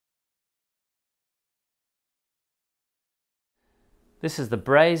This is the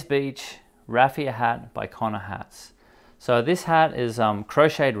Brays Beach Raffia hat by Connor Hats. So this hat is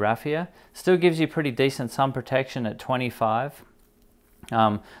crocheted raffia. Still gives you pretty decent sun protection at 25.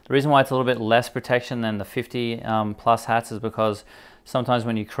 The reason why it's a little bit less protection than the 50 plus hats is because sometimes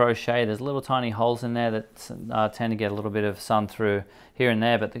when you crochet, there's little tiny holes in there that tend to get a little bit of sun through here and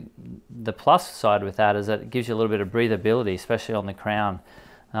there. But the plus side with that is that it gives you a little bit of breathability, especially on the crown.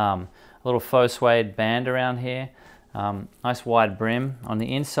 A little faux suede band around here. Nice wide brim. On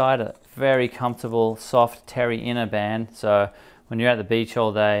the inside, a very comfortable, soft terry inner band. So when you're at the beach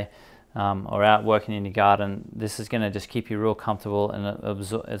all day or out working in your garden, this is going to just keep you real comfortable, and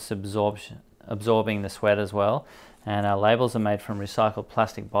it's absorbing the sweat as well. And our labels are made from recycled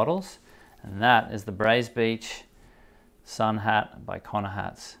plastic bottles. And that is the Brays Beach Sun Hat by Connor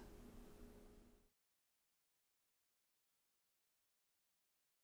Hats.